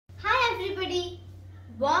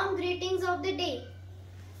warm greetings of the day.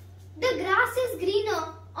 The grass is greener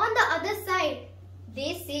on the other side,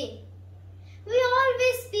 they say. We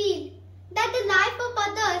always feel that the life of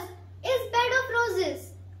others is bed of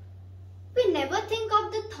roses. We never think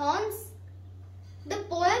of the thorns. The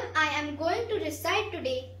poem I am going to recite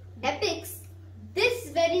today depicts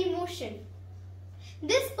this very emotion.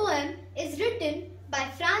 This poem is written by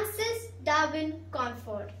Francis Darwin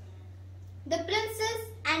Cornford, The Princess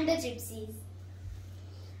and the Gypsies.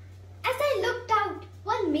 As I looked out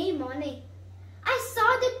one May morning, I saw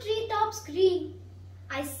the treetops green.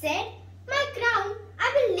 I said, my crown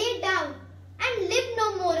I will lay down and live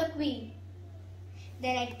no more a queen.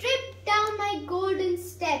 Then I tripped down my golden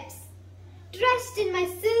steps, dressed in my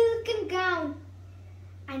silken gown.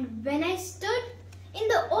 And when I stood in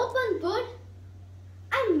the open wood,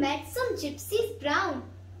 I met some gypsies brown.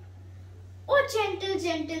 Oh gentle,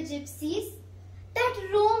 gentle gypsies that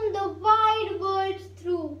roam the wide world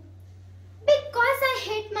through. Because I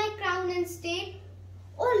hid my crown and stayed,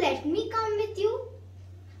 oh let me come with you.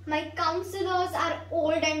 My counselors are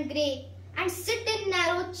old and grey and sit in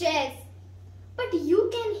narrow chairs. But you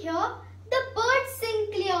can hear the birds sing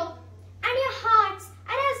clear, and your hearts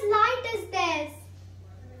are as light as theirs.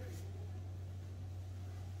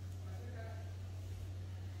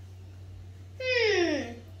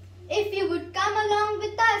 If you would come along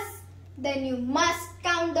with us, then you must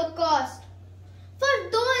count the cost. For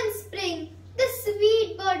though in spring the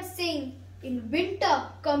sweet birds sing, in winter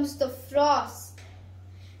comes the frost.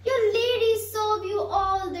 Your ladies serve you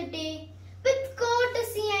all the day with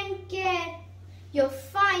courtesy and care. Your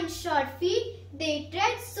fine short feet they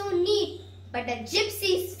tread so neat, but a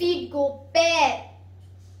gypsy's feet go bare.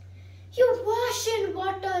 You wash in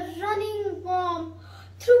water running warm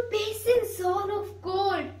through basins all of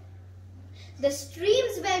gold. The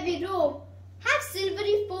streams where we roam have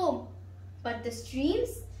silvery foam, but the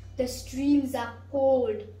streams are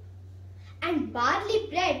cold. And barley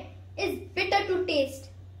bread is bitter to taste,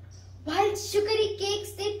 while sugary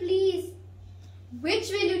cakes they please. Which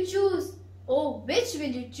will you choose? Oh, which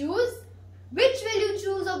will you choose? Which will you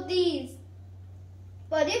choose of these?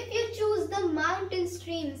 For if you choose the mountain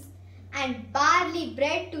streams and barley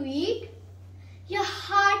bread to eat, your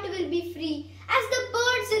heart will be free as the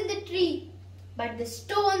birds in the tree, but the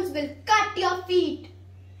stones will cut your feet.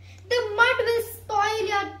 The mud will spoil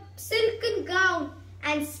your silken gown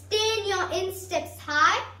and stain your insteps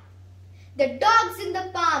high. The dogs in the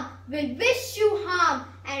palm will wish you harm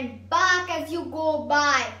and bark as you go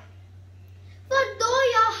by. For though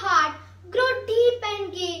your heart grow deep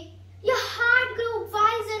and gay, your heart grow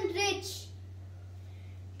wise and rich,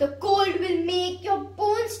 the cold will make your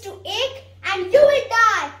bones to ache and you will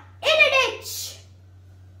die in a ditch.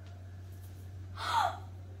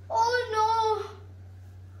 Oh no!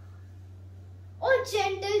 Oh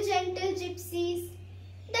gentle, gentle gypsies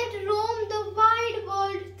that roam the wide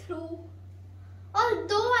world through.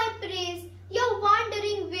 Although I praise your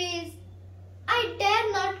wandering ways, I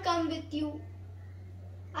dare not come with you.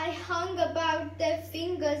 I hung about their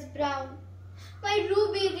fingers brown, my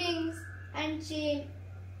ruby rings and chain,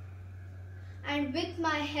 and with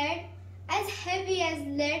my head as heavy as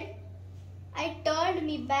lead, I turned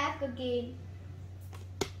me back again.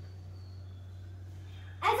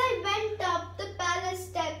 As I went up the palace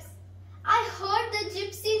steps, I heard the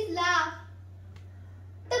gypsies laugh.